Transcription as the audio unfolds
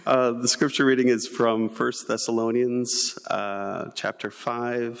The scripture reading is from 1 Thessalonians chapter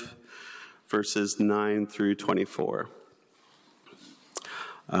 5, verses 9 through 24.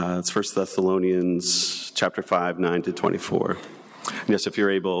 It's 1 Thessalonians chapter 5, 9 to 24. And yes, if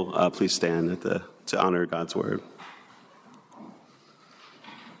you're able, please stand to honor God's word.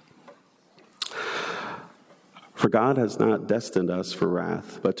 For God has not destined us for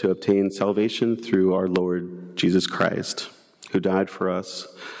wrath, but to obtain salvation through our Lord Jesus Christ, who died for us,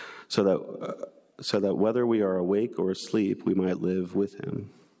 so that whether we are awake or asleep, we might live with him.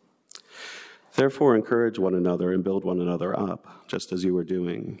 Therefore, encourage one another and build one another up, just as you are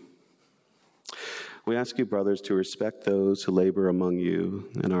doing. We ask you, brothers, to respect those who labor among you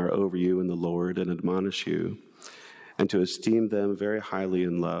and are over you in the Lord and admonish you, and to esteem them very highly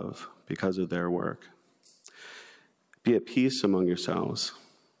in love because of their work. Be at peace among yourselves.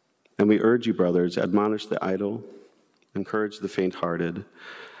 And we urge you, brothers, admonish the idle, encourage the faint-hearted,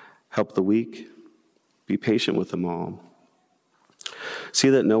 help the weak, be patient with them all. See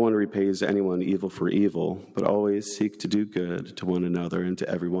that no one repays anyone evil for evil, but always seek to do good to one another and to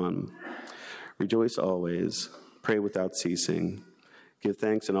everyone. Rejoice always, pray without ceasing, give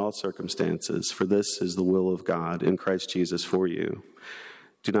thanks in all circumstances, for this is the will of God in Christ Jesus for you.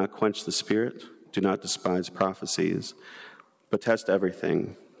 Do not quench the Spirit, do not despise prophecies, but test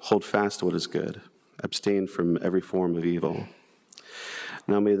everything, hold fast to what is good, abstain from every form of evil.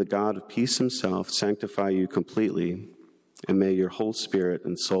 Now may the God of peace himself sanctify you completely, and may your whole spirit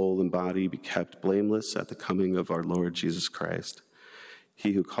and soul and body be kept blameless at the coming of our Lord Jesus Christ.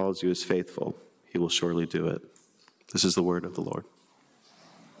 He who calls you is faithful. He will surely do it. This is the word of the Lord.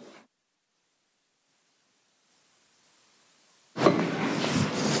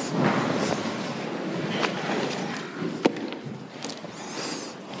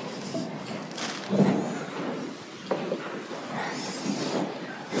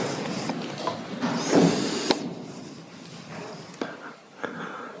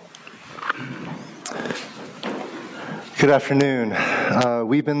 Good afternoon.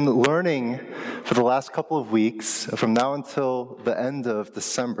 We've been learning for the last couple of weeks, from now until the end of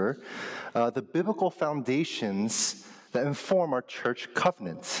December, the biblical foundations that inform our church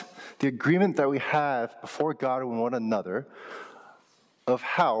covenant, the agreement that we have before God and one another of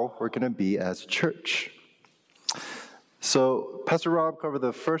how we're going to be as a church. So Pastor Rob covered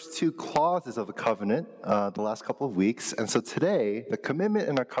the first two clauses of the covenant the last couple of weeks, and so today, the commitment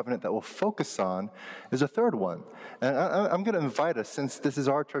in our covenant that we'll focus on is a third one. And I'm going to invite us, since this is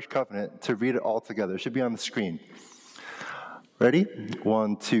our church covenant, to read it all together. It should be on the screen. Ready?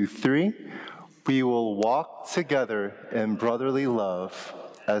 1, 2, 3. We will walk together in brotherly love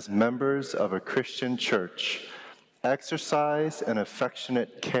as members of a Christian church, exercise an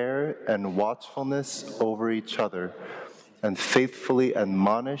affectionate care and watchfulness over each other, and faithfully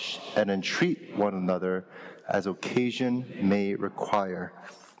admonish and entreat one another as occasion may require.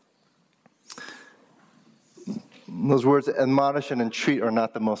 Those words, admonish and entreat, are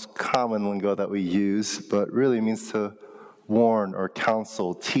not the most common lingo that we use, but really means to warn or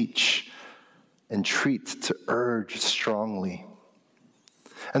counsel, teach, entreat, to urge strongly.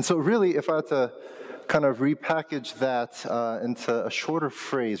 And so really, if I had to kind of repackage that into a shorter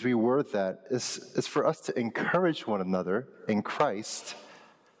phrase, reword that, is for us to encourage one another in Christ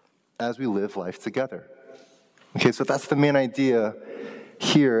as we live life together. Okay, so that's the main idea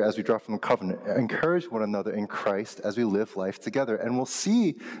here as we draw from the covenant. Encourage one another in Christ as we live life together. And we'll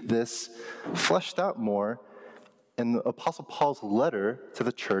see this fleshed out more in the Apostle Paul's letter to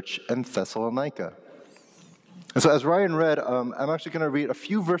the church in Thessalonica. And so as Ryan read, I'm actually going to read a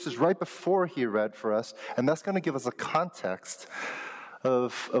few verses right before he read for us, and that's going to give us a context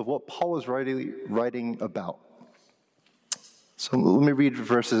of what Paul was writing about. So let me read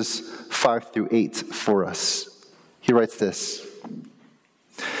verses 5 through 8 for us. He writes this: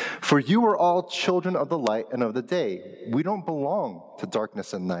 For you are all children of the light and of the day. We don't belong to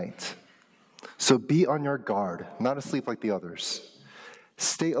darkness and night. So be on your guard, not asleep like the others.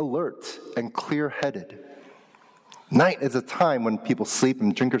 Stay alert and clear-headed. Night is a time when people sleep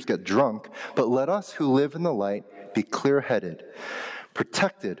and drinkers get drunk, but let us who live in the light be clear-headed,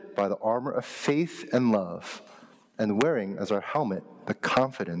 protected by the armor of faith and love, and wearing as our helmet the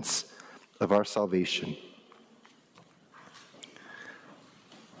confidence of our salvation.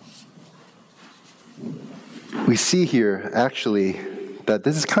 We see here, actually, that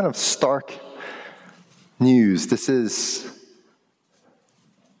this is kind of stark news. This is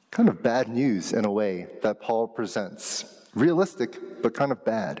kind of bad news in a way that Paul presents. Realistic, but kind of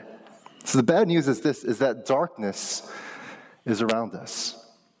bad. So the bad news is this, is that darkness is around us.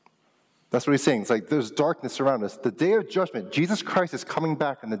 That's what he's saying. It's like there's darkness around us. The day of judgment, Jesus Christ is coming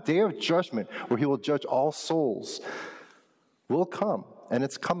back, and the day of judgment where he will judge all souls will come, and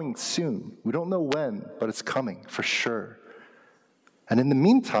it's coming soon. We don't know when, but it's coming for sure. And in the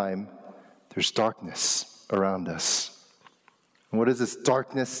meantime, there's darkness around us. And what is this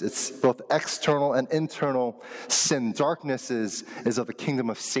darkness? It's both external and internal sin. Darkness is of the kingdom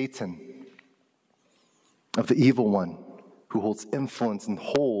of Satan, of the evil one who holds influence and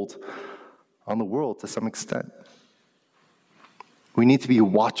hold on the world to some extent. We need to be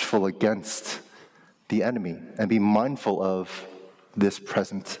watchful against the enemy and be mindful of this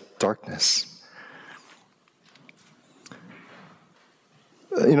present darkness.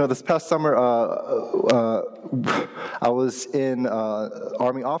 This past summer, I was in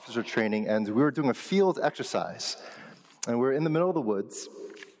Army officer training, and we were doing a field exercise. And we were in the middle of the woods.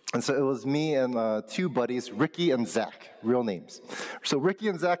 And so it was me and two buddies, Ricky and Zach, real names. So Ricky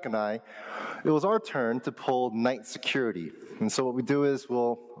and Zach and I, it was our turn to pull night security. And so what we do is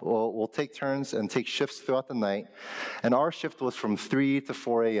we'll take turns and take shifts throughout the night. And our shift was from 3 to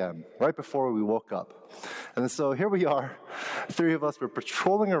 4 a.m., right before we woke up. And so here we are, three of us were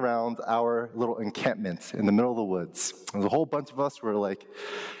patrolling around our little encampment in the middle of the woods. There's a whole bunch of us were like,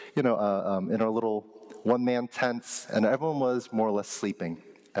 in our little one-man tents, and everyone was more or less sleeping.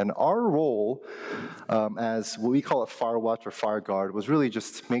 And our role as what we call a fire watch or fire guard was really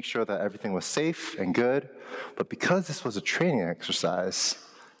just to make sure that everything was safe and good. But because this was a training exercise,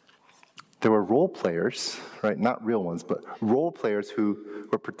 there were role players, right? Not real ones, but role players who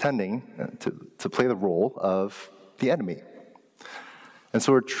were pretending to play the role of the enemy. And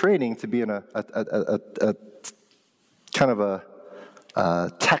so we're training to be in a kind of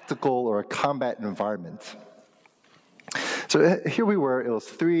a tactical or a combat environment. So here we were, it was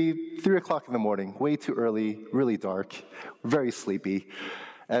 3 o'clock in the morning, way too early, really dark, very sleepy.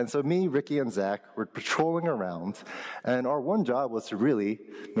 And so me, Ricky, and Zach were patrolling around, and our one job was to really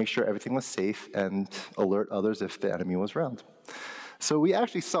make sure everything was safe and alert others if the enemy was around. So we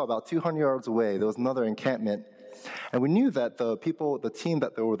actually saw about 200 yards away, there was another encampment, and we knew that the team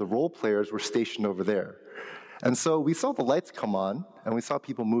that were the role players were stationed over there. And so we saw the lights come on, and we saw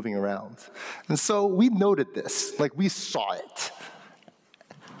people moving around. And so we noted this, like we saw it.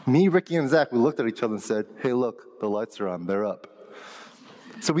 Me, Ricky, and Zach, we looked at each other and said, hey, look, the lights are on, they're up.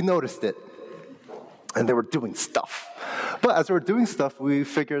 So we noticed it, and they were doing stuff. But as we were doing stuff, we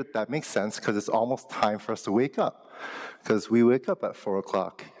figured that makes sense because it's almost time for us to wake up. Because we wake up at 4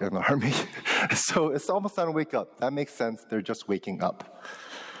 o'clock in the Army. So it's almost time to wake up. That makes sense, they're just waking up.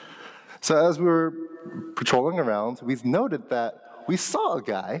 So as we were patrolling around, we noted that we saw a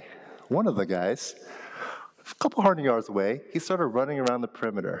guy, one of the guys, a couple hundred yards away. He started running around the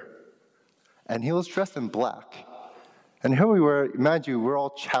perimeter. And he was dressed in black. And here we were, imagine we're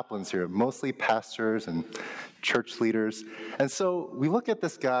all chaplains here, mostly pastors and church leaders. And so we look at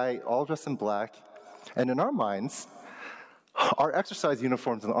this guy all dressed in black, and in our minds, our exercise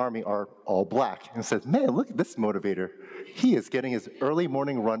uniforms in the Army are all black. And says, man, look at this motivator. He is getting his early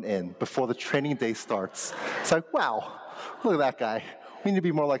morning run in before the training day starts. It's like, wow, look at that guy. We need to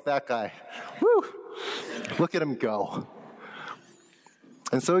be more like that guy. Woo! Look at him go.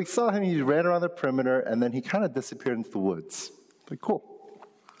 And so we saw him, he ran around the perimeter, and then he kind of disappeared into the woods. Like, cool.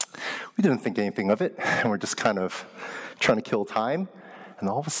 We didn't think anything of it, and we're just kind of trying to kill time. And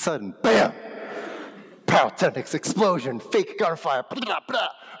all of a sudden, bam! Pyrotechnics, explosion, fake gunfire, blah, blah,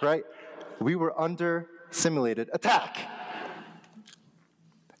 right? We were under simulated attack.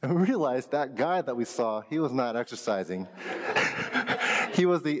 And we realized that guy that we saw, he was not exercising. He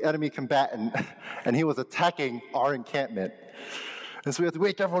was the enemy combatant, and he was attacking our encampment. And so we had to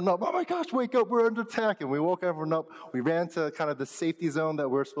wake everyone up. Oh my gosh, wake up, we're under attack. And we woke everyone up. We ran to kind of the safety zone that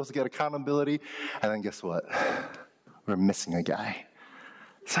we're supposed to get accountability. And then guess what? We're missing a guy.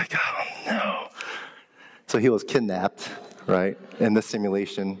 It's like, oh no. So he was kidnapped, right, in the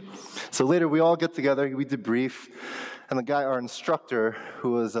simulation. So later we all get together, we debrief. And the guy, our instructor,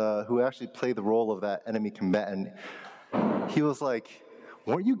 who actually played the role of that enemy combatant, he was like,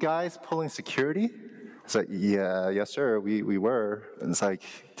 weren't you guys pulling security? It's like, yes, sir, we were. And it's like,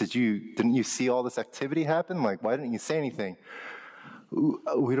 didn't you see all this activity happen? Like, why didn't you say anything?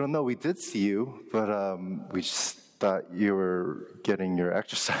 We don't know. We did see you, but we just thought you were getting your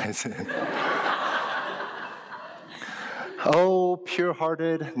exercise in. Oh,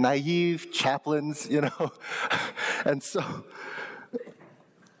 pure-hearted, naive chaplains, you know. And so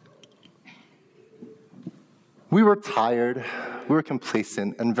we were tired, we were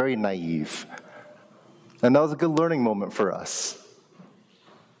complacent, and very naive. And that was a good learning moment for us.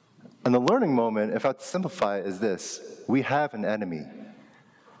 And the learning moment, if I had to simplify it, is this. We have an enemy.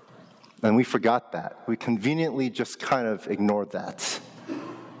 And we forgot that. We conveniently just kind of ignored that.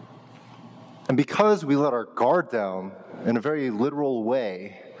 And because we let our guard down in a very literal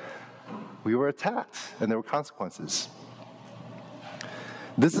way, we were attacked, and there were consequences.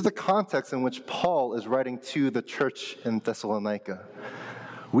 This is the context in which Paul is writing to the church in Thessalonica.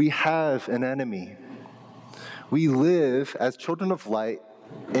 We have an enemy. We live as children of light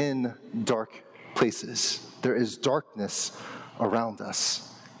in dark places. There is darkness around us.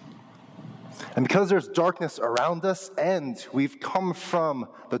 And because there's darkness around us and we've come from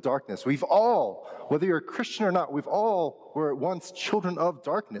the darkness, we've all, whether you're a Christian or not, we've all were once children of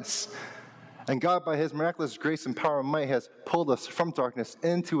darkness. And God, by his miraculous grace and power and might, has pulled us from darkness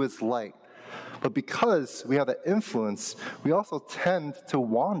into his light. But because we have that influence, we also tend to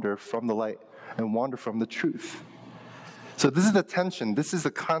wander from the light and wander from the truth. So this is the tension. This is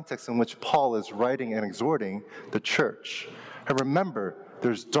the context in which Paul is writing and exhorting the church. And remember,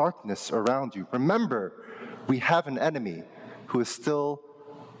 there's darkness around you. Remember, we have an enemy who is still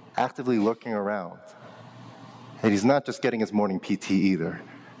actively lurking around. And he's not just getting his morning PT either.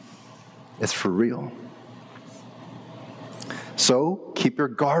 It's for real. So keep your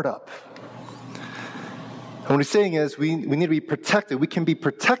guard up. And what he's saying is we need to be protected. We can be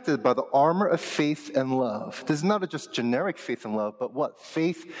protected by the armor of faith and love. This is not just generic faith and love, but what?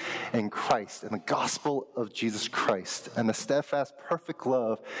 Faith in Christ, in the gospel of Jesus Christ, and the steadfast, perfect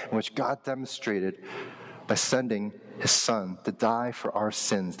love in which God demonstrated by sending his Son to die for our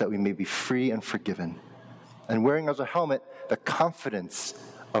sins, that we may be free and forgiven. And wearing as a helmet the confidence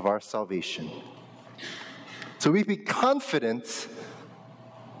of our salvation. So we be confident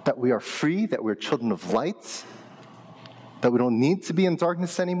that we are free, that we're children of light, that we don't need to be in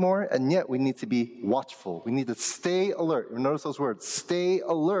darkness anymore, and yet we need to be watchful. We need to stay alert. Notice those words, stay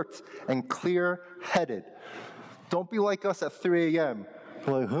alert and clear-headed. Don't be like us at 3 a.m.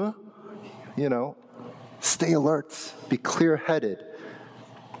 Like, huh? Stay alert, be clear-headed,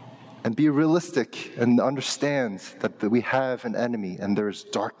 and be realistic and understand that we have an enemy and there is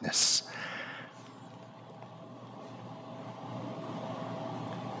darkness.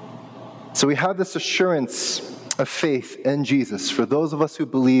 So we have this assurance of faith in Jesus for those of us who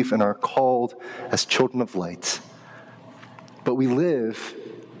believe and are called as children of light. But we live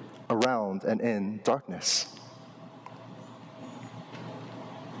around and in darkness.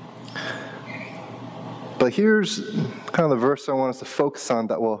 But here's kind of the verse I want us to focus on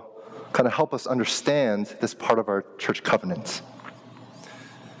that will kind of help us understand this part of our church covenant.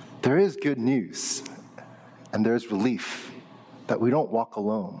 There is good news, and there is relief that we don't walk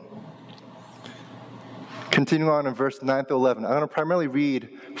alone. Continuing on in verse 9 to 11, I'm going to primarily read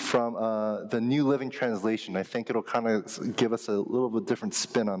from the New Living Translation. I think it'll kind of give us a little bit different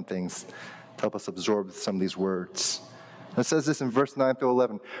spin on things to help us absorb some of these words. And it says this in verse 9 to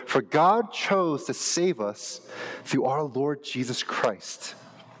 11, "For God chose to save us through our Lord Jesus Christ,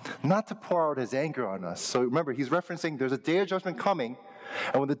 not to pour out his anger on us." So remember, he's referencing there's a day of judgment coming.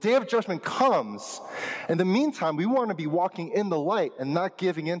 And when the day of judgment comes, in the meantime, we want to be walking in the light and not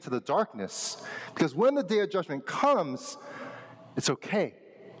giving in to the darkness. Because when the day of judgment comes, it's okay.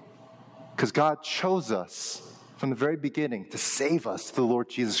 Because God chose us from the very beginning to save us through the Lord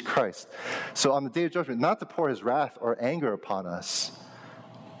Jesus Christ. So on the day of judgment, not to pour his wrath or anger upon us,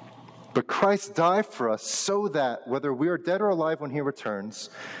 but Christ died for us so that whether we are dead or alive when he returns,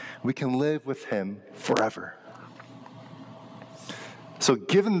 we can live with him forever. So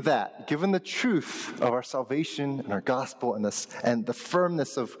given the truth of our salvation and our gospel and the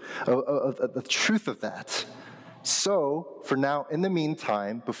firmness of the truth of that, so for now, in the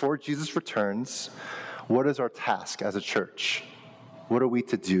meantime, before Jesus returns, what is our task as a church? What are we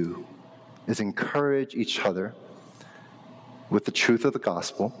to do? Is encourage each other with the truth of the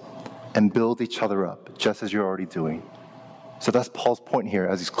gospel and build each other up, just as you're already doing. So that's Paul's point here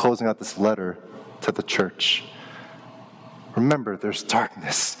as he's closing out this letter to the church. Remember, there's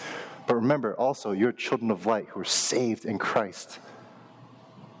darkness. But remember also, you're children of light who are saved in Christ.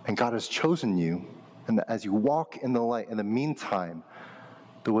 And God has chosen you. And as you walk in the light, in the meantime,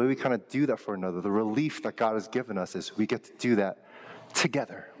 the way we kind of do that for another, the relief that God has given us is we get to do that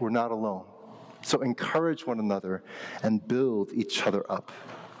together. We're not alone. So encourage one another and build each other up.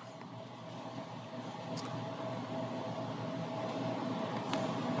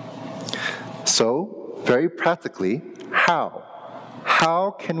 So, very practically,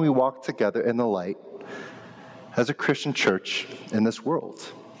 How can we walk together in the light as a Christian church in this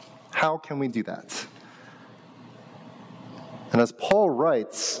world? How can we do that? And as Paul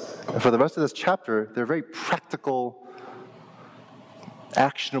writes, for the rest of this chapter, they're very practical,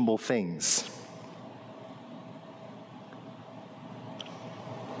 actionable things.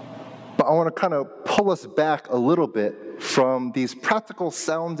 But I want to kind of pull us back a little bit from these practical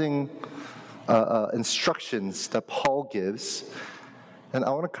sounding instructions that Paul gives. And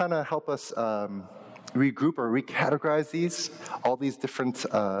I want to kind of help us regroup or recategorize all these different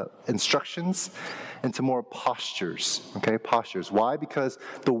instructions into more postures, okay? Postures. Why? Because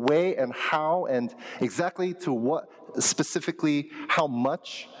the way and how and exactly to what, specifically how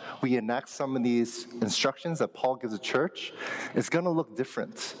much we enact some of these instructions that Paul gives the church is going to look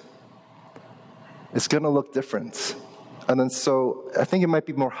different. It's going to look different. And then so I think it might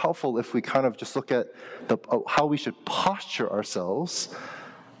be more helpful if we kind of just look at how we should posture ourselves,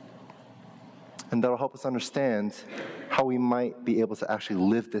 and that'll help us understand how we might be able to actually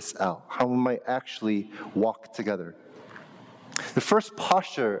live this out, how we might actually walk together. The first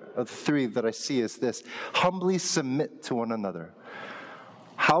posture of the three that I see is this: humbly submit to one another.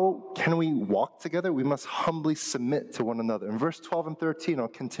 How can we walk together? We must humbly submit to one another. In verse 12 and 13, I'll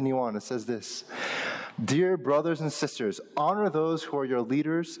continue on. It says this: Dear brothers and sisters, honor those who are your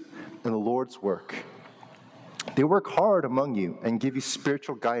leaders in the Lord's work. They work hard among you and give you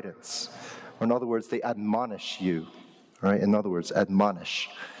spiritual guidance. Or in other words, they admonish you. Right? In other words, admonish.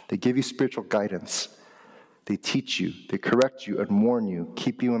 They give you spiritual guidance. They teach you. They correct you and warn you,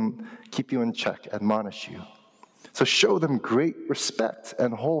 keep you in check, admonish you. So show them great respect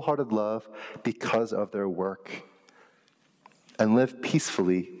and wholehearted love because of their work, and live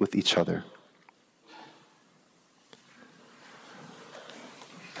peacefully with each other.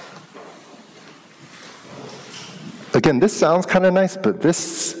 Again, this sounds kind of nice, but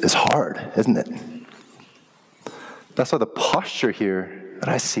this is hard, isn't it? That's why the posture here that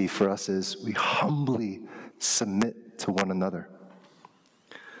I see for us is we humbly submit to one another.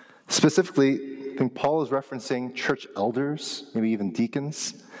 Specifically, I think Paul is referencing church elders, maybe even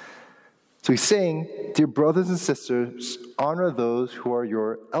deacons. So he's saying, dear brothers and sisters, honor those who are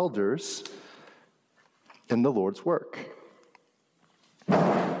your elders in the Lord's work.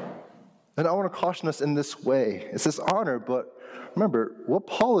 And I want to caution us in this way. It says honor, but remember, what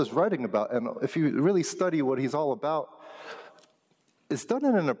Paul is writing about, and if you really study what he's all about, it's done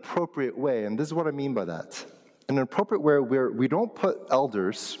in an appropriate way, and this is what I mean by that. In an appropriate way where we don't put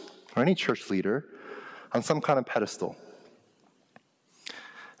elders or any church leader on some kind of pedestal.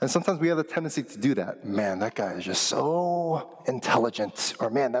 And sometimes we have the tendency to do that. Man, that guy is just so intelligent. Or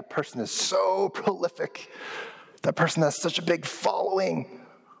man, that person is so prolific. That person has such a big following.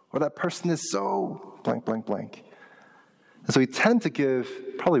 Or that person is so blank, blank, blank. And so we tend to give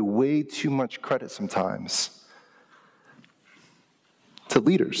probably way too much credit sometimes to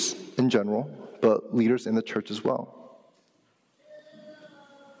leaders in general, but leaders in the church as well.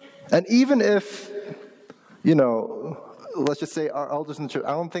 And even if, let's just say our elders in the church,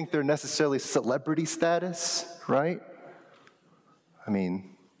 I don't think they're necessarily celebrity status, right? I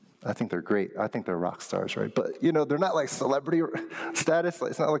think they're great. I think they're rock stars, right? But, they're not like celebrity status.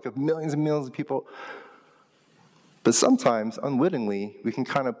 It's not like millions and millions of people. But sometimes, unwittingly, we can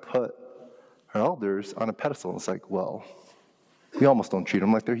kind of put our elders on a pedestal. It's like, well, we almost don't treat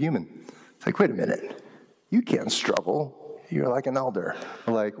them like they're human. It's like, wait a minute. You can't struggle. You're like an elder.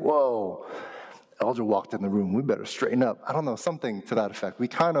 We're like, whoa, elder walked in the room. We better straighten up. I don't know, something to that effect. We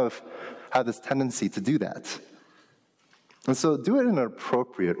kind of have this tendency to do that. And so do it in an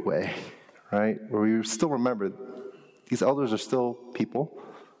appropriate way, right? Where we still remember these elders are still people.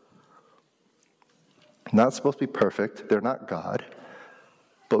 Not supposed to be perfect. They're not God.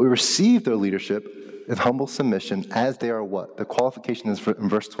 But we receive their leadership in humble submission as they are what? The qualification is in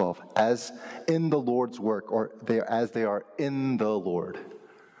verse 12. As in the Lord's work, or as they are in the Lord.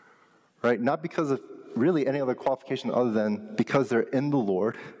 Right? Not because of really any other qualification other than because they're in the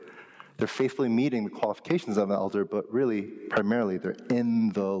Lord. They're faithfully meeting the qualifications of an elder, but really, primarily, they're in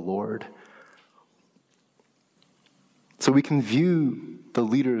the Lord. So we can view the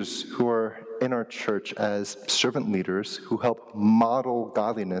leaders who are in our church as servant leaders who help model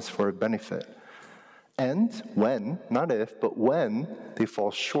godliness for our benefit. And when, not if, but when they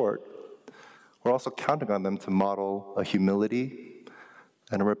fall short, we're also counting on them to model a humility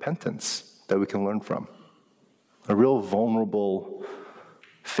and a repentance that we can learn from. A real vulnerable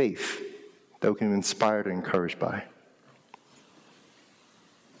faith that we can be inspired and encouraged by.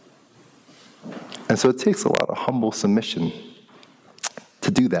 And so it takes a lot of humble submission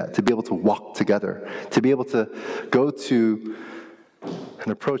to do that, to be able to walk together, to be able to go to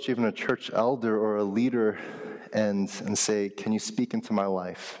and approach even a church elder or a leader and say, can you speak into my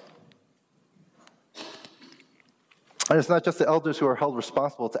life? And it's not just the elders who are held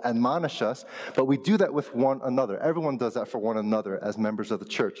responsible to admonish us, but we do that with one another. Everyone does that for one another as members of the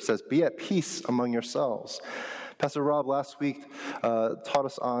church. It says, be at peace among yourselves. Pastor Rob last week taught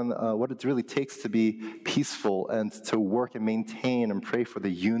us on what it really takes to be peaceful and to work and maintain and pray for the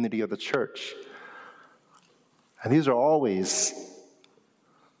unity of the church. And these are always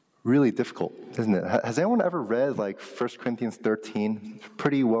really difficult, isn't it? Has anyone ever read 1 Corinthians 13?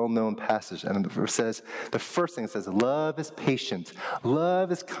 Pretty well-known passage. And it says, the first thing it says, love is patient,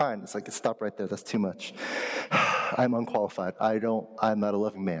 love is kind. It's stop right there, that's too much. I'm unqualified. I'm not a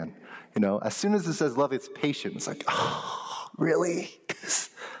loving man. As soon as it says love is patient, it's oh, really?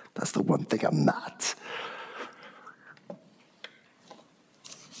 That's the one thing I'm not.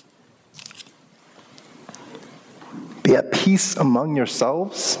 Be at peace among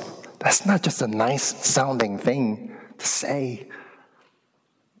yourselves. That's not just a nice sounding thing to say.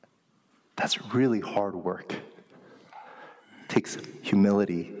 That's really hard work. It takes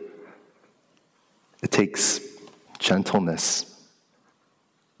humility. It takes gentleness.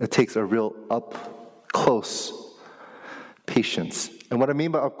 It takes a real up-close patience. And what I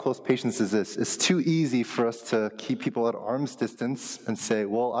mean by up-close patience is this. It's too easy for us to keep people at arm's distance and say,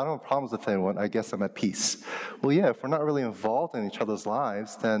 well, I don't have problems with anyone. I guess I'm at peace. Well, yeah, if we're not really involved in each other's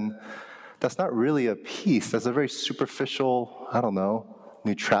lives, then that's not really a peace. That's a very superficial,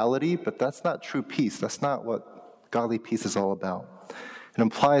 neutrality, but that's not true peace. That's not what godly peace is all about. It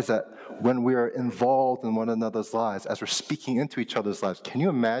implies that when we are involved in one another's lives, as we're speaking into each other's lives, can you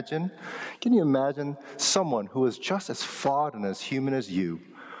imagine someone who is just as flawed and as human as you,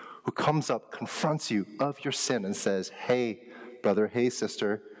 who comes up, confronts you of your sin and says, hey, brother, hey,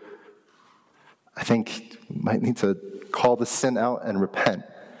 sister, I think you might need to call the sin out and repent.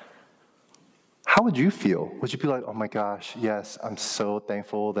 How would you feel? Would you be like, oh my gosh, yes, I'm so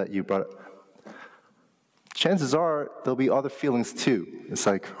thankful that you brought it? Chances are there'll be other feelings too. It's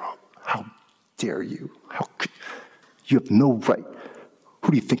how dare you? You have no right.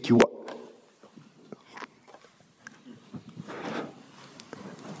 Who do you think you are?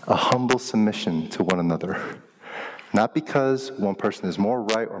 A humble submission to one another. Not because one person is more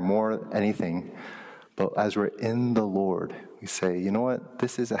right or more anything, but as we're in the Lord, we say, you know what?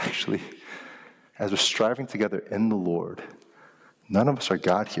 This is actually, as we're striving together in the Lord, none of us are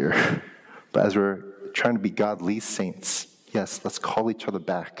God here, but as we're trying to be godly saints, yes, let's call each other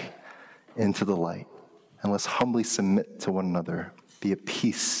back into the light, and let's humbly submit to one another, be at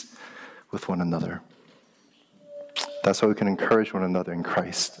peace with one another. That's how we can encourage one another in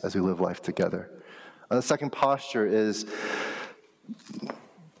Christ as we live life together. The second posture is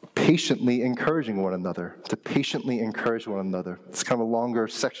patiently encouraging one another, to patiently encourage one another. It's kind of a longer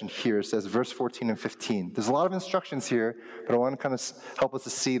section here. It says verse 14 and 15. There's a lot of instructions here, but I want to kind of help us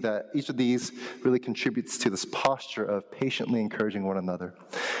to see that each of these really contributes to this posture of patiently encouraging one another.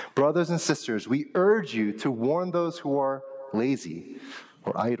 Brothers and sisters, we urge you to warn those who are lazy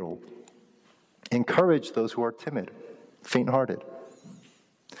or idle. Encourage those who are timid, faint-hearted.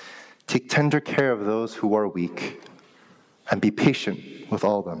 Take tender care of those who are weak, and be patient with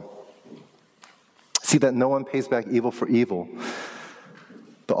all of them. See that no one pays back evil for evil,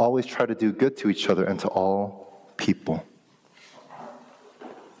 but always try to do good to each other and to all people.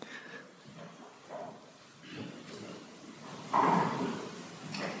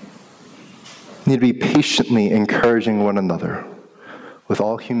 You need to be patiently encouraging one another with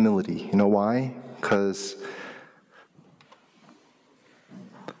all humility. You know why? Because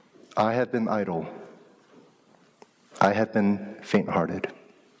I have been idle. I have been faint-hearted.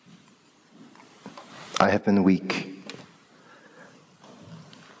 I have been weak.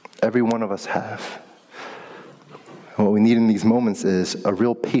 Every one of us have. And what we need in these moments is a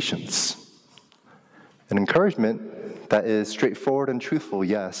real patience. An encouragement that is straightforward and truthful,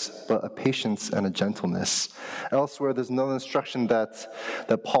 yes, but a patience and a gentleness. Elsewhere, there's another instruction that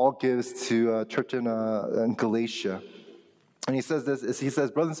Paul gives to a church in Galatia. And he says this, he says,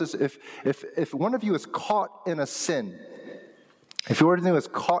 brothers and sisters, if one of you is caught in a sin, if you were to know is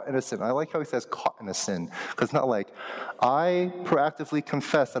caught in a sin, I like how he says caught in a sin, because it's not like, I proactively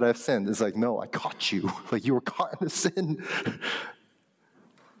confess that I've sinned. It's like, no, I caught you. Like you were caught in a sin.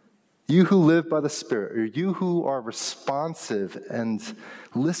 You who live by the Spirit, or you who are responsive and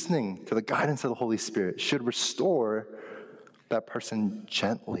listening to the guidance of the Holy Spirit, should restore that person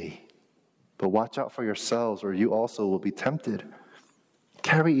gently. But watch out for yourselves, or you also will be tempted.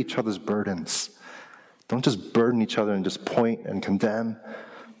 Carry each other's burdens. Don't just burden each other and just point and condemn,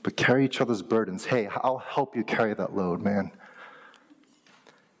 but carry each other's burdens. Hey, I'll help you carry that load, man.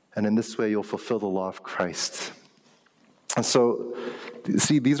 And in this way, you'll fulfill the law of Christ. And so,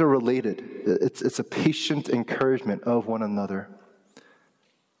 see, these are related. It's a patient encouragement of one another.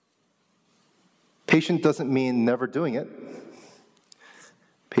 Patient doesn't mean never doing it.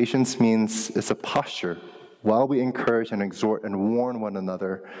 Patience means it's a posture while we encourage and exhort and warn one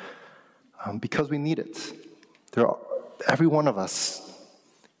another, because we need it. Every one of us,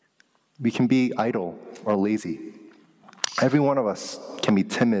 we can be idle or lazy. Every one of us can be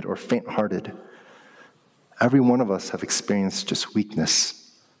timid or faint-hearted. Every one of us have experienced just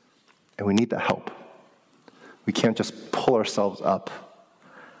weakness, and we need the help. We can't just pull ourselves up.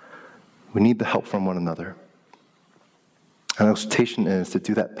 We need the help from one another. And our exhortation is to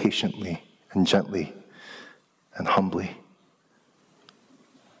do that patiently and gently and humbly.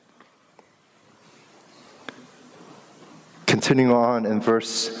 Continuing on in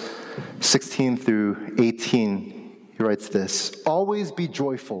verse 16 through 18, he writes this: "Always be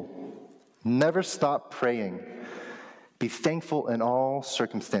joyful, never stop praying. Be thankful in all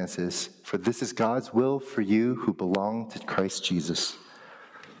circumstances, for this is God's will for you who belong to Christ Jesus."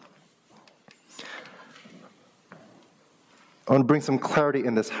 I want to bring some clarity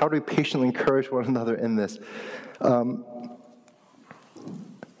in this. How do we patiently encourage one another in this?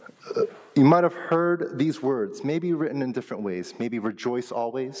 You might have heard these words, maybe written in different ways. Maybe rejoice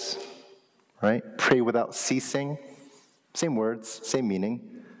always, right? Pray without ceasing. Same words, same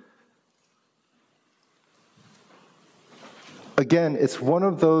meaning. Again, it's one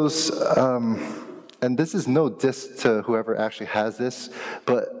of those, and this is no diss to whoever actually has this,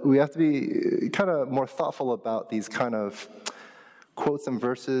 but we have to be kind of more thoughtful about these kind of quotes and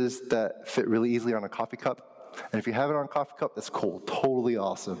verses that fit really easily on a coffee cup. And if you have it on a coffee cup, that's cool, totally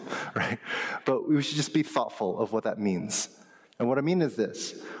awesome, right? But we should just be thoughtful of what that means. And what I mean is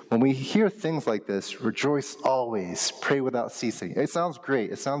this: when we hear things like this, rejoice always, pray without ceasing, it sounds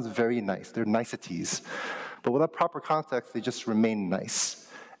great, it sounds very nice, they're niceties. But without proper context, they just remain nice.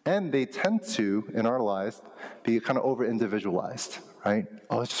 And they tend to, in our lives, be kind of over-individualized, right?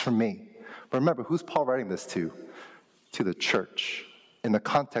 Oh, it's just for me. But remember, who's Paul writing this to? To the church, in the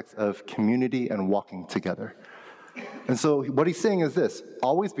context of community and walking together. And so what he's saying is this: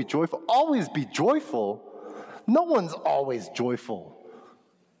 always be joyful. Always be joyful? No one's always joyful.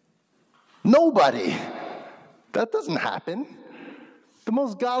 Nobody. That doesn't happen. The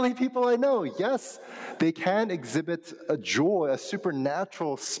most godly people I know, yes, they can exhibit a joy, a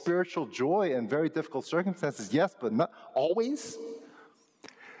supernatural spiritual joy in very difficult circumstances, yes, but not always.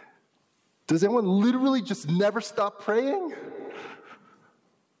 Does anyone literally just never stop praying?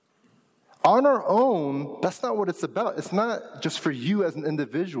 On our own, that's not what it's about. It's not just for you as an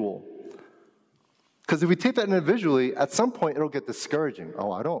individual. Because if we take that individually, at some point it'll get discouraging.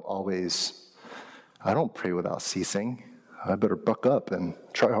 Oh, I don't pray without ceasing. I better buck up and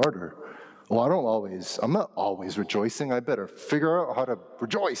try harder. Oh, I'm not always rejoicing. I better figure out how to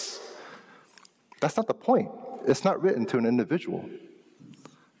rejoice. That's not the point. It's not written to an individual.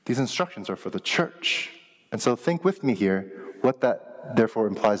 These instructions are for the church. And so think with me here what that therefore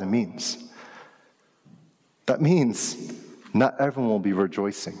implies and means. That means not everyone will be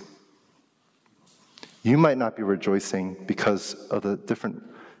rejoicing. You might not be rejoicing because of the different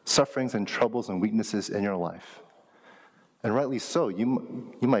sufferings and troubles and weaknesses in your life. And rightly so,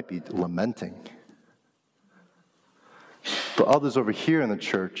 you might be lamenting. But others over here in the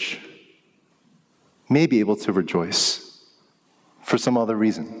church may be able to rejoice for some other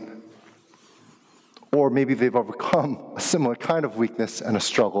reason. Or maybe they've overcome a similar kind of weakness and a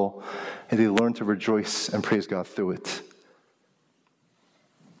struggle, and they learn to rejoice and praise God through it.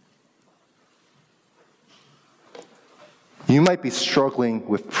 You might be struggling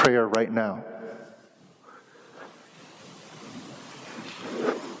with prayer right now.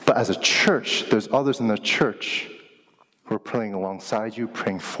 But as a church, there's others in the church who are praying alongside you,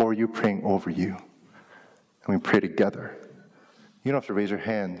 praying for you, praying over you. And we pray together. You don't have to raise your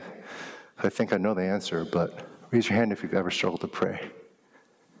hand. I think I know the answer, but raise your hand if you've ever struggled to pray.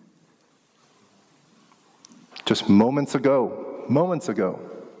 Just moments ago,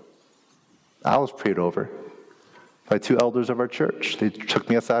 I was prayed over by two elders of our church. They took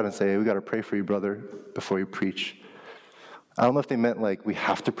me aside and said, "Hey, we got to pray for you, brother, before you preach." I don't know if they meant like we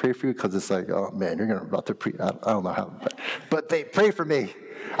have to pray for you because it's like, oh man, you're about to preach. I don't know how, but they prayed for me.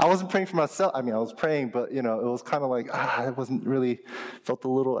 I wasn't praying for myself. I mean, I was praying, but it was kind of like, I wasn't really, felt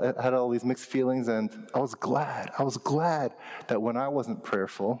I had all these mixed feelings, and I was glad that when I wasn't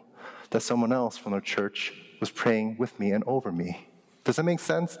prayerful, that someone else from the church was praying with me and over me. Does that make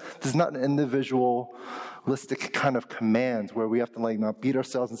sense? This is not an individualistic kind of command where we have to not beat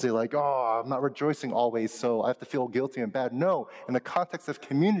ourselves and say oh, I'm not rejoicing always, so I have to feel guilty and bad. No, in the context of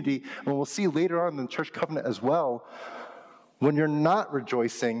community, and we'll see later on in the church covenant as well, when you're not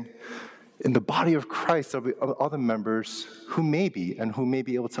rejoicing, in the body of Christ, there'll be other members who may be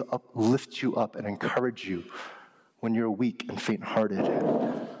able to lift you up and encourage you when you're weak and faint-hearted.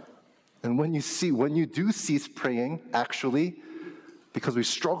 And when you do cease praying, actually, because we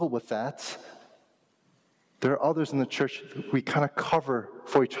struggle with that, there are others in the church we kind of cover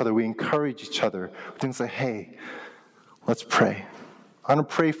for each other. We encourage each other. Things like, hey, let's pray. I want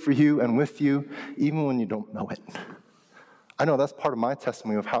to pray for you and with you, even when you don't know it. I know that's part of my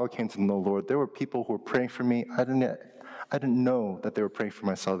testimony of how I came to know the Lord. There were people who were praying for me. I didn't know that they were praying for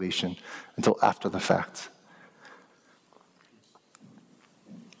my salvation until after the fact.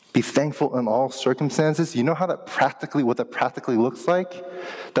 Be thankful in all circumstances. You know how what that practically looks like?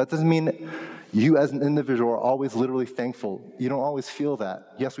 That doesn't mean you as an individual are always literally thankful. You don't always feel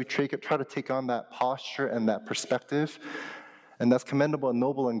that. Yes, we try to take on that posture and that perspective, and that's commendable and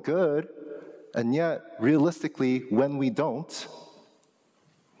noble and good. And yet, realistically, when we don't,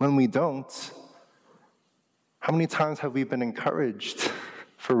 how many times have we been encouraged,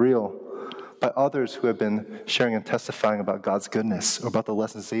 for real, by others who have been sharing and testifying about God's goodness or about the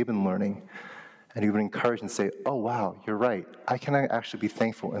lessons they've been learning? And you've been encouraged and say, oh, wow, you're right. I can actually be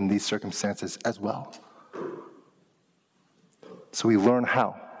thankful in these circumstances as well. So we learn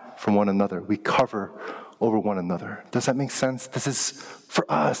how from one another. We cover over one another. Does that make sense? This is for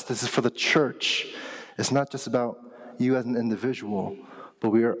us. This is for the church. It's not just about you as an individual, but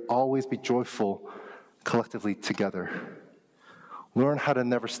we are always be joyful collectively together. Learn how to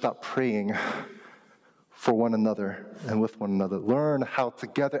never stop praying for one another and with one another. Learn how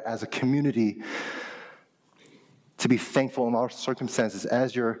together as a community to be thankful in all circumstances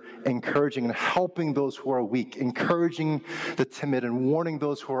as you're encouraging and helping those who are weak, encouraging the timid and warning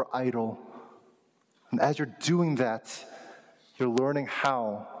those who are idle. And as you're doing that, you're learning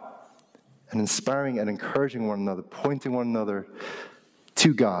how and inspiring and encouraging one another, pointing one another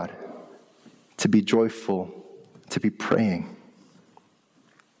to God, to be joyful, to be praying.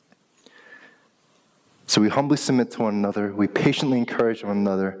 So we humbly submit to one another. We patiently encourage one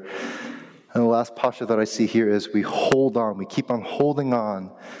another. And the last posture that I see here is we hold on. We keep on holding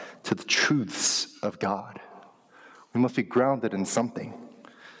on to the truths of God. We must be grounded in something.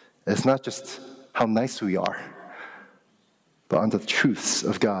 It's not just how nice we are, but on the truths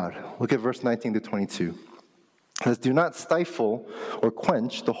of God. Look at verse 19 to 22. It says, do not stifle or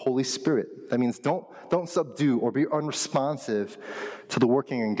quench the Holy Spirit. That means don't subdue or be unresponsive to the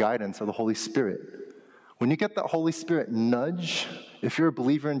working and guidance of the Holy Spirit. When you get that Holy Spirit nudge, if you're a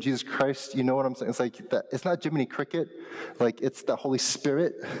believer in Jesus Christ, you know what I'm saying? It's like that. It's not Jiminy Cricket. Like, it's the Holy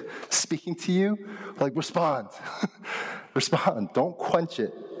Spirit speaking to you. Like, respond. Respond. Don't quench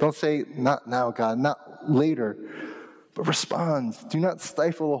it. Don't say, not now, God, not later. But respond. Do not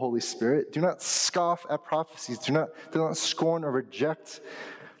stifle the Holy Spirit. Do not scoff at prophecies. Do not scorn or reject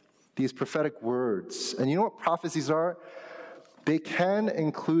these prophetic words. And you know what prophecies are? They can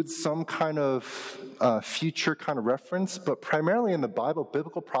include some kind of future kind of reference, but primarily in the Bible,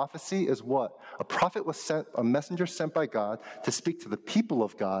 biblical prophecy is what? A prophet was sent, a messenger sent by God to speak to the people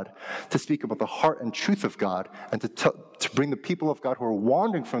of God, to speak about the heart and truth of God, and to bring the people of God who are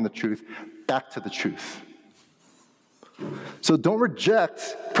wandering from the truth back to the truth. So don't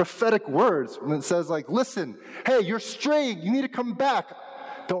reject prophetic words when it says, like, listen, hey, you're straying, you need to come back.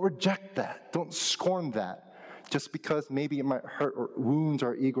 Don't reject that. Don't scorn that. Just because maybe it might hurt or wound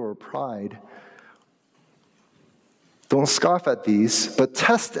our ego or pride. Don't scoff at these, but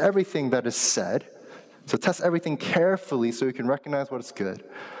test everything that is said. So test everything carefully so you can recognize what is good.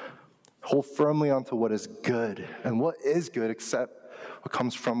 Hold firmly onto what is good. And what is good except what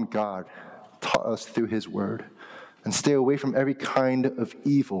comes from God, taught us through his word. And stay away from every kind of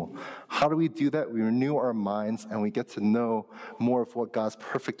evil. How do we do that? We renew our minds and we get to know more of what God's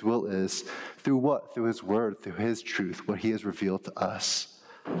perfect will is. Through what? Through his word, through his truth, what he has revealed to us.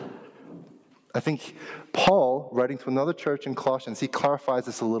 I think Paul, writing to another church in Colossians, he clarifies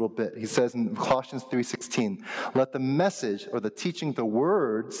this a little bit. He says in Colossians 3:16, let the message or the teaching, the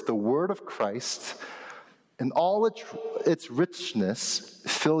words, the word of Christ, in all its richness,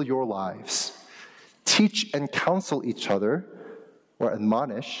 fill your lives. Teach and counsel each other, or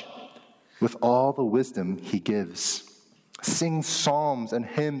admonish, with all the wisdom he gives. Sing psalms and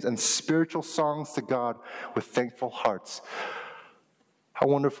hymns and spiritual songs to God with thankful hearts. How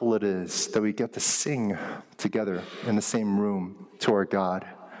wonderful it is that we get to sing together in the same room to our God.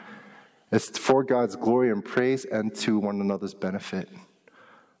 It's for God's glory and praise and to one another's benefit.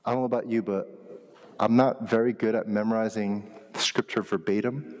 I don't know about you, but I'm not very good at memorizing scripture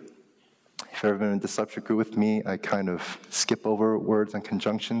verbatim. If you've ever been in a discipleship group with me, I kind of skip over words and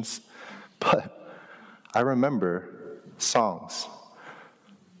conjunctions. But I remember songs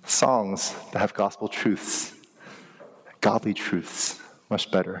that have gospel truths, godly truths, much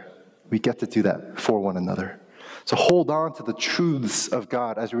better. We get to do that for one another. So So hold on to the truths of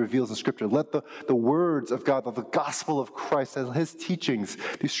God as he reveals in Scripture. Let the words of God, the gospel of Christ, and his teachings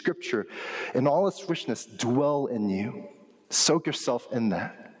through Scripture, in all its richness, dwell in you. Soak yourself in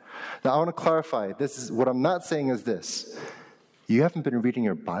that. Now, I want to clarify. This is what I'm not saying is this. You haven't been reading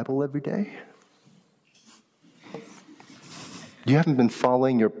your Bible every day? You haven't been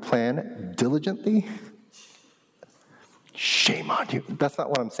following your plan diligently? Shame on you. That's not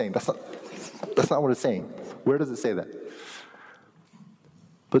what I'm saying. That's not what it's saying. Where does it say that?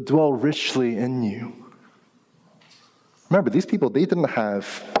 But dwell richly in you. Remember, these people, they didn't have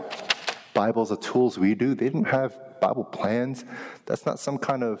Bibles, the tools we do. They didn't have Bible plans. That's not some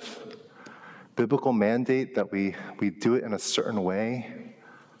kind of biblical mandate that we do it in a certain way.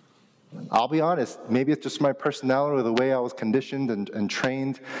 I'll be honest, maybe it's just my personality or the way I was conditioned and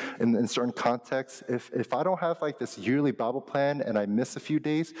trained in certain contexts. If I don't have like this yearly Bible plan and I miss a few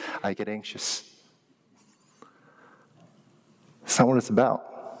days, I get anxious. It's not what it's about.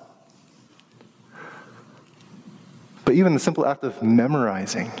 But even the simple act of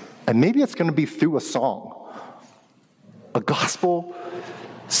memorizing, and maybe it's going to be through a song, a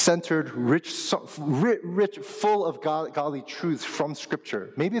gospel-centered, rich, full of godly truths from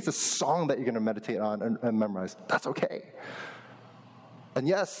Scripture. Maybe it's a song that you're going to meditate on and memorize. That's okay. And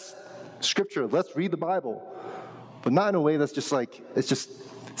yes, Scripture, let's read the Bible, but not in a way that's just like, it's just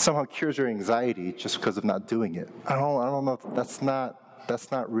somehow cures your anxiety just because of not doing it. I don't know. That's not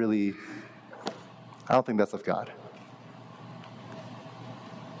really, I don't think that's of God.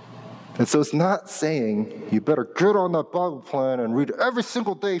 And so it's not saying you better get on that Bible plan and read every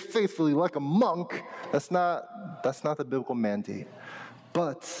single day faithfully like a monk. That's not the biblical mandate.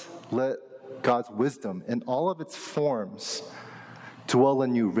 But let God's wisdom in all of its forms dwell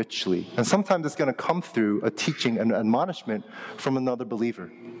in you richly. And sometimes it's going to come through a teaching and admonishment from another believer,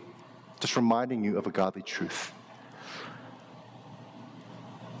 just reminding you of a godly truth.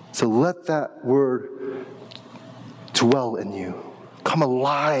 So let that word dwell in you. Come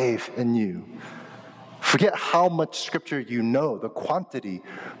alive in you. Forget how much Scripture you know, the quantity,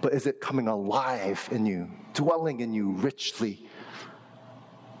 but is it coming alive in you, dwelling in you richly?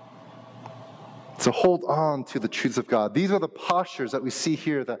 So hold on to the truths of God. These are the postures that we see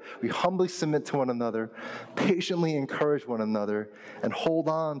here, that we humbly submit to one another, patiently encourage one another, and hold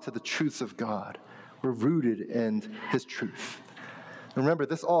on to the truths of God. We're rooted in his truth. And remember,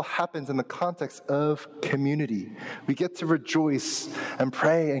 this all happens in the context of community. We get to rejoice and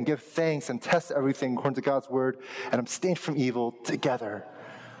pray and give thanks and test everything according to God's word and abstain from evil together.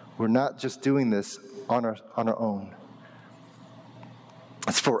 We're not just doing this on our own.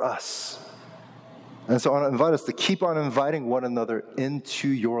 It's for us. And so I want to invite us to keep on inviting one another into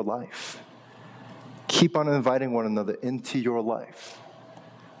your life. Keep on inviting one another into your life.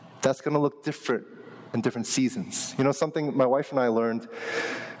 That's going to look different in different seasons. You know, something my wife and I learned,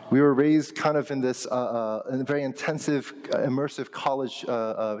 we were raised kind of in this in a very intensive, immersive college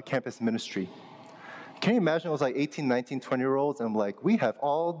campus ministry. Can you imagine it was like 18, 19, 20-year-olds, and I'm like, we have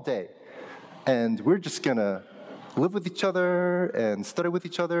all day, and we're just going to live with each other and study with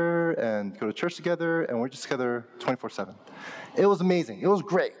each other and go to church together, and we're just together 24/7. It was amazing. It was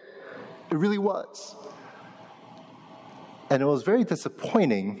great. It really was. And it was very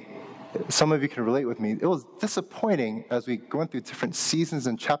disappointing. Some of you can relate with me. It was disappointing as we went through different seasons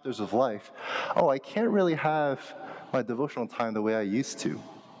and chapters of life. Oh, I can't really have my devotional time the way I used to.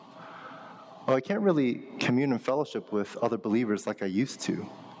 Oh, I can't really commune and fellowship with other believers like I used to.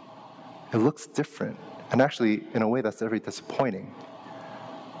 It looks different. And actually, in a way, that's very disappointing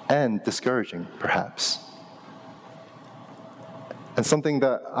and discouraging, perhaps. And something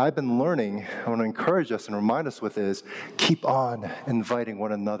that I've been learning, I want to encourage us and remind us with is, keep on inviting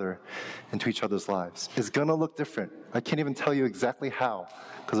one another into each other's lives. It's going to look different. I can't even tell you exactly how,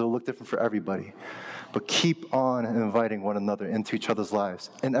 because it'll look different for everybody. But keep on inviting one another into each other's lives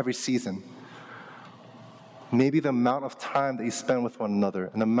in every season. Maybe the amount of time that you spend with one another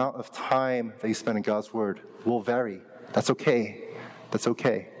and the amount of time that you spend in God's Word will vary. That's okay. That's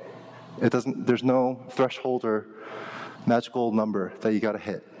okay. There's no threshold or magical number that you got to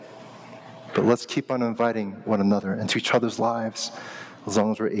hit. But let's keep on inviting one another into each other's lives as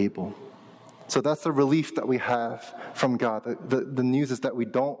long as we're able. So that's the relief that we have from God. The news is that we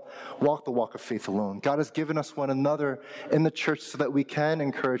don't walk the walk of faith alone. God has given us one another in the church so that we can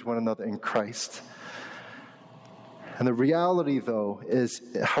encourage one another in Christ. And the reality, though, is,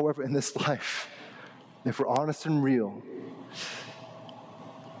 however, in this life, if we're honest and real,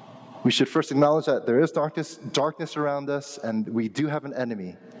 we should first acknowledge that there is darkness around us, and we do have an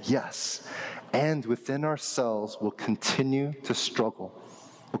enemy, yes. And within ourselves, we'll continue to struggle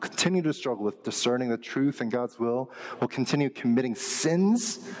We'll continue to struggle with discerning the truth and God's will. We'll continue committing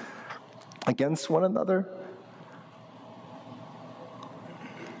sins against one another.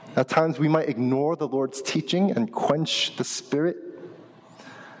 At times we might ignore the Lord's teaching and quench the Spirit,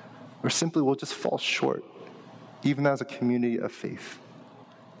 or simply we'll just fall short, even as a community of faith.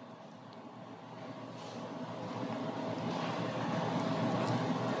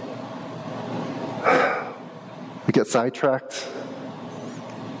 We get sidetracked.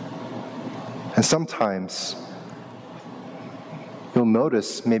 And sometimes you'll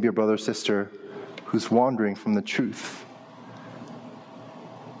notice maybe a brother or sister who's wandering from the truth.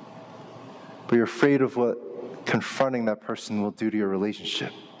 But you're afraid of what confronting that person will do to your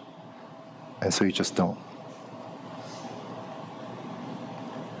relationship. And so you just don't.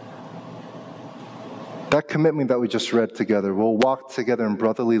 That commitment that we just read together, we'll walk together in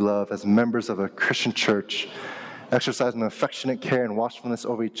brotherly love as members of a Christian church, exercising affectionate care and watchfulness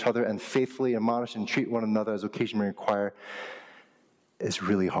over each other, and faithfully admonish and treat one another as occasion may require, is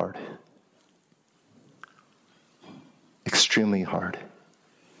really hard. Extremely hard.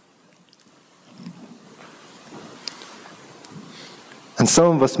 And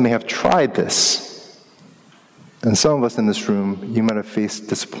some of us may have tried this. And some of us in this room, you might have faced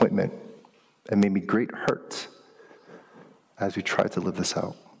disappointment and maybe great hurt as we try to live this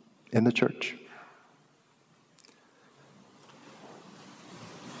out in the church.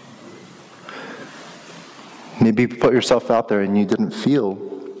 Maybe you put yourself out there and you didn't feel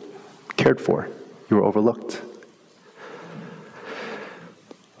cared for. You were overlooked.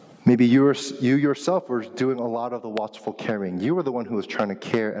 Maybe you yourself were doing a lot of the watchful caring. You were the one who was trying to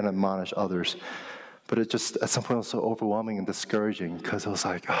care and admonish others. But it just, at some point, was so overwhelming and discouraging because it was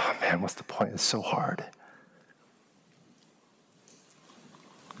like, oh man, what's the point? It's so hard.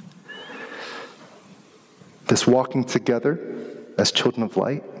 This walking together as children of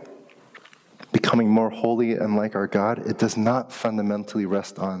light, becoming more holy and like our God, it does not fundamentally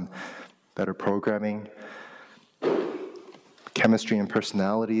rest on better programming, chemistry and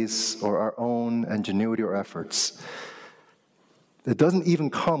personalities, or our own ingenuity or efforts. It doesn't even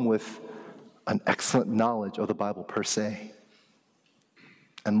come with an excellent knowledge of the Bible per se,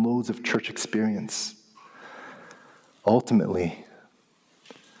 and loads of church experience. Ultimately,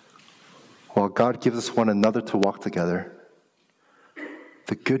 while God gives us one another to walk together,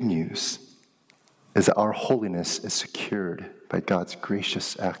 the good news is that our holiness is secured by God's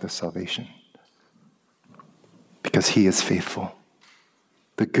gracious act of salvation, because He is faithful.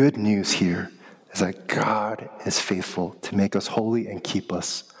 The good news here is that God is faithful to make us holy and keep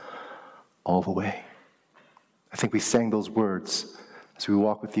us all the way. I think we sang those words as we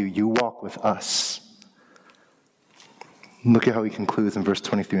walk with you. You walk with us. Look at how he concludes in verse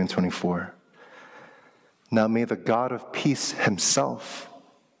 23 and 24. Now may the God of peace himself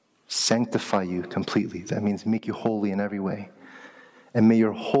sanctify you completely. That means make you holy in every way. And may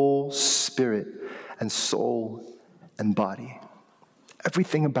your whole spirit and soul and body,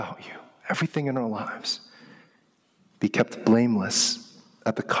 everything about you, everything in our lives, be kept blameless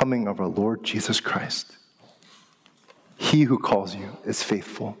at the coming of our Lord Jesus Christ. He who calls you is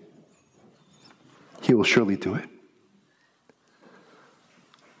faithful. He will surely do it.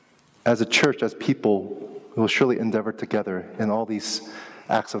 As a church, as people, we will surely endeavor together in all these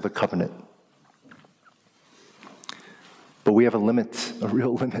acts of the covenant. But we have a limit, a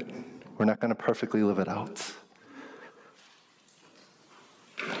real limit. We're not going to perfectly live it out.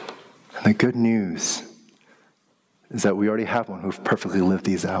 And the good news is that we already have one who's perfectly lived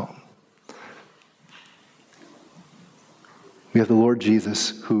these out. We have the Lord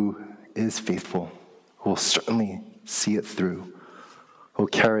Jesus, who is faithful, who will certainly see it through, who will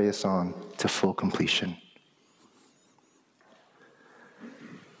carry us on to full completion.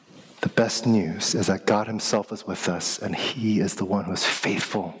 The best news is that God himself is with us, and he is the one who is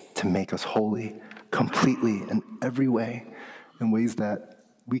faithful to make us holy, completely, in every way, in ways that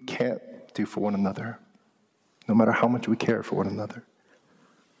we can't do for one another, no matter how much we care for one another.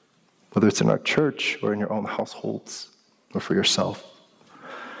 Whether it's in our church or in your own households or for yourself.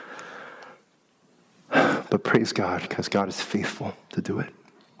 But praise God, because God is faithful to do it.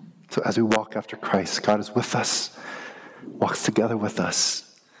 So as we walk after Christ, God is with us, walks together with us,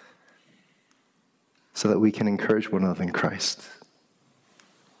 so that we can encourage one another in Christ.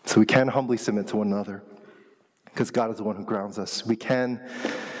 So we can humbly submit to one another, because God is the one who grounds us. We can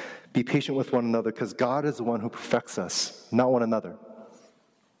be patient with one another, because God is the one who perfects us, not one another.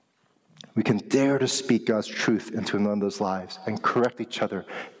 We can dare to speak God's truth into one another's lives and correct each other,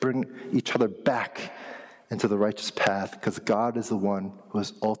 bring each other back into the righteous path, because God is the one who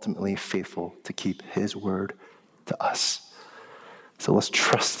is ultimately faithful to keep his word to us. So let's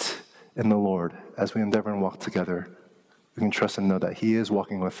trust in the Lord as we endeavor and walk together. We can trust and know that he is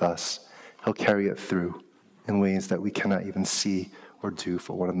walking with us. He'll carry it through in ways that we cannot even see or do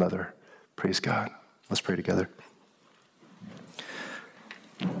for one another. Praise God. Let's pray together.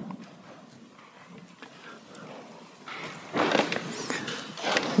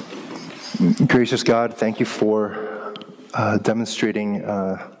 Gracious God, thank you for demonstrating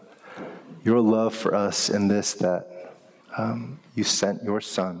your love for us in this, that you sent your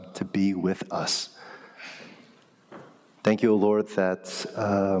Son to be with us. Thank you, O Lord, that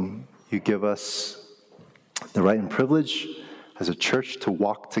you give us the right and privilege as a church to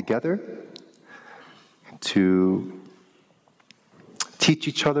walk together, to teach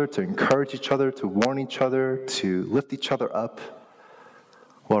each other, to encourage each other, to warn each other, to lift each other up,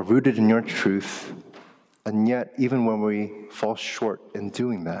 while rooted in your truth. And yet, even when we fall short in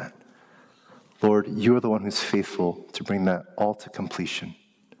doing that, Lord, you are the one who's faithful to bring that all to completion.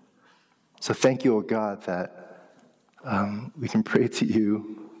 So thank you, O God, that we can pray to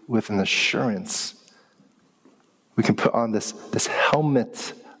you with an assurance. We can put on this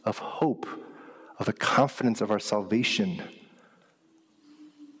helmet of hope, of the confidence of our salvation,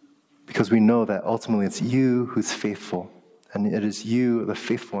 because we know that ultimately it's you who's faithful, and it is you, the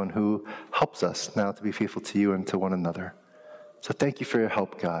faithful one, who helps us now to be faithful to you and to one another. So thank you for your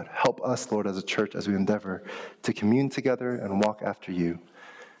help, God. Help us, Lord, as a church, as we endeavor to commune together and walk after you.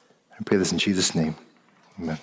 I pray this in Jesus' name.